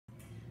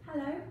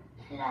Hello.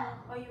 Hello.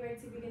 Are you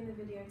ready to begin the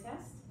video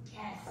test?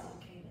 Yes.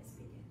 Okay, let's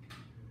begin.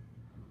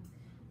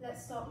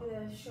 Let's start with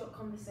a short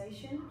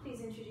conversation. Please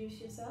introduce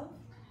yourself.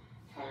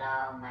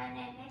 Hello, my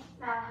name is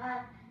BịO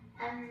HÂN.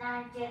 I'm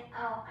 9 years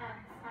old. I'm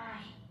 5.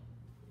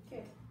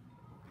 Good.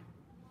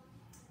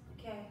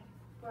 Okay,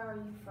 where are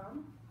you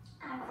from?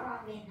 I'm from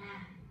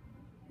Vietnam.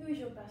 Who is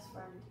your best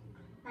friend?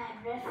 My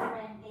best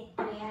friend is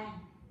BịO HΑN.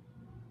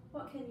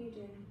 What can you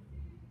do?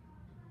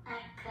 I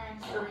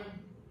can swim.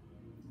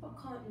 What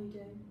can't you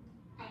do?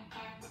 I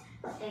can't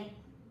sing.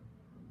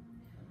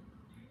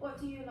 What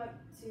do you like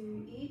to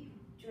eat,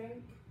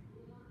 drink,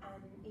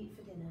 and eat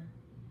for dinner?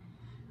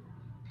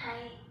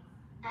 I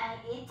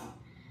eat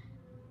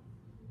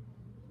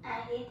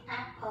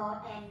apple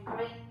and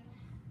drink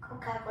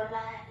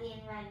Coca-Cola in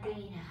my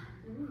dinner.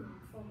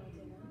 For my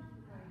dinner.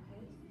 Very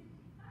good.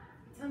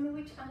 Tell me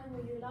which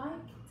animal you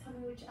like. Tell me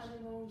which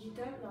animal you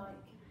don't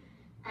like.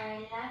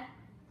 I like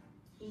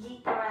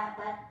zebra,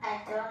 but I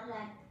don't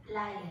like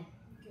lion.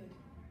 Good.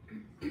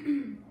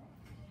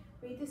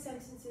 Read the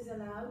sentences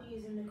aloud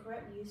using the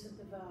correct use of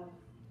the verb.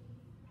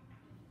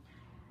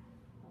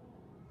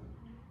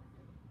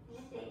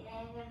 This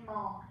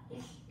animal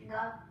is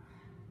got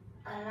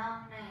a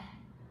long neck.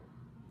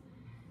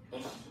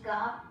 It's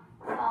got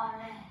 4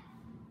 legs.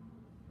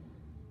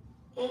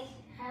 It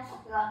has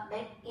got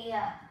big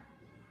ears.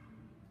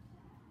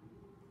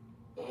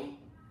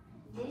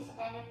 This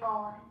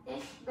animal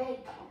is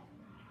big.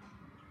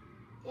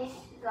 It's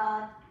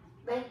got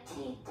big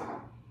teeth.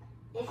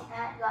 It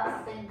has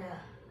got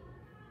fingers.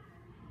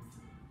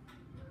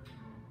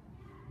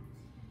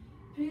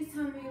 Please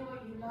tell me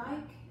what you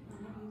like and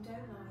what you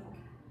don't like.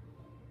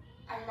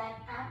 I like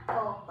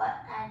apple, but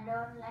I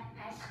don't like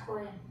ice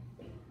cream.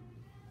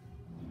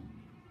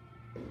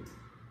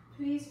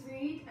 Please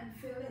read and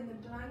fill in the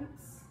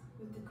blanks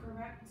with the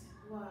correct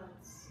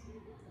words.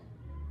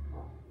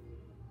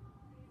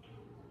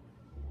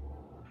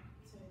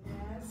 So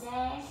There's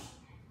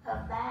a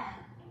bag.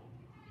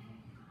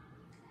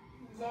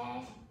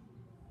 There's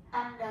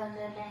under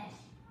the desk.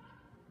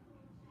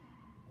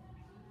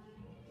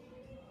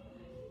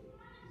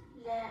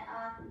 There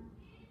are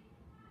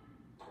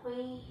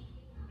 3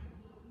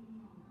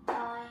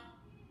 toys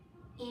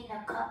in the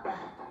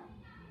cupboard.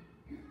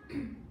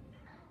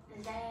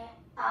 There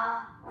are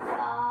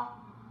 4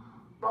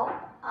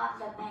 books on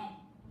the bed.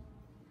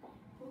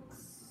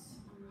 books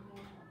on the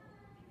bed.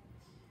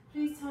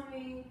 Please tell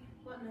me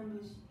what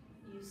numbers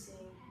you see.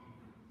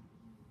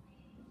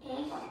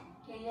 It's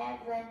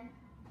 11,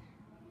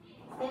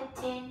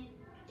 15,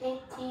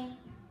 18,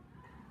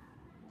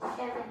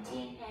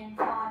 17, and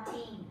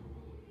 14.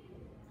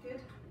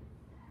 Good.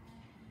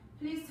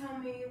 Please tell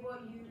me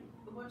what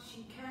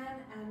she can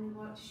and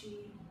what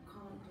she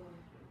can't do.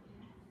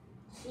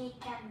 She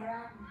can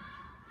run.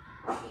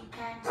 She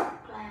can't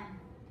climb.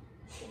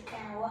 She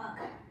can walk.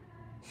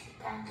 She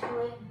can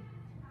swim.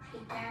 She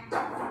can't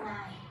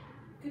fly.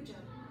 Good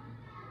job.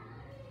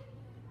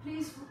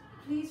 Please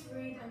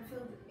read and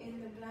fill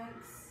in the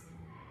blanks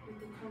with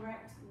the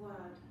correct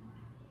word.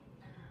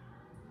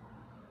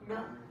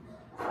 Don't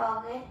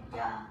forget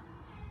your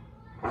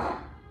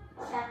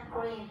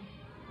sunscreen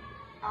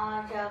or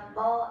the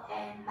ball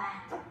and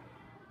bat.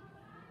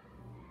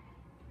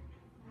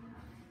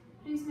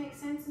 Please make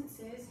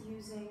sentences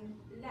using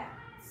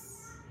let's.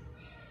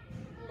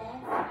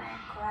 Let's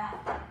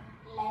Minecraft.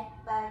 Let's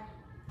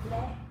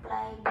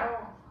play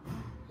ball.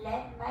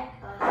 Let's make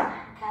a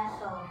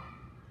sandcastle.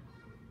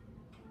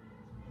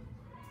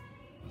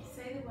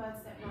 Say the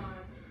words that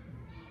rhyme.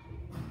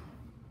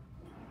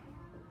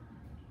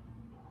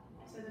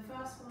 So the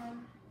first one,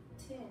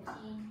 tin.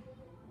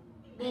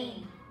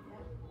 Bean.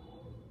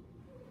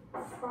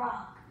 Yep.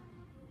 Frog.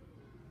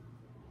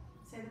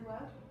 Say the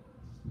word.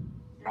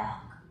 Dog.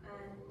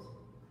 And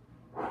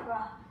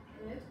Frog.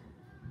 good.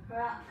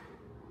 Rock.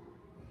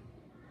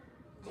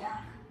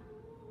 Duck.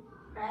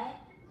 Red.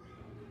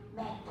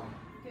 Bed.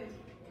 Good.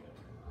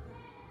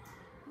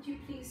 Could you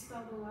please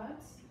spell the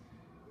words?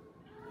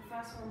 The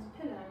first one's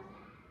pillow.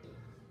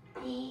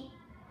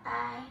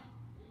 PILOW.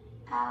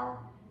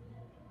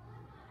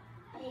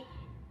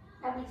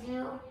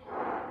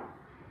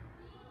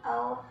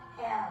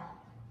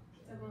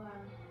 Double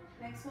L.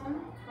 Next one,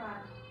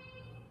 crab.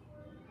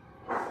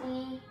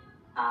 CRAB.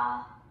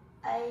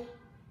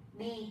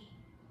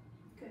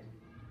 Good.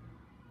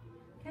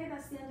 Okay,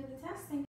 that's the end of the test. Thank you.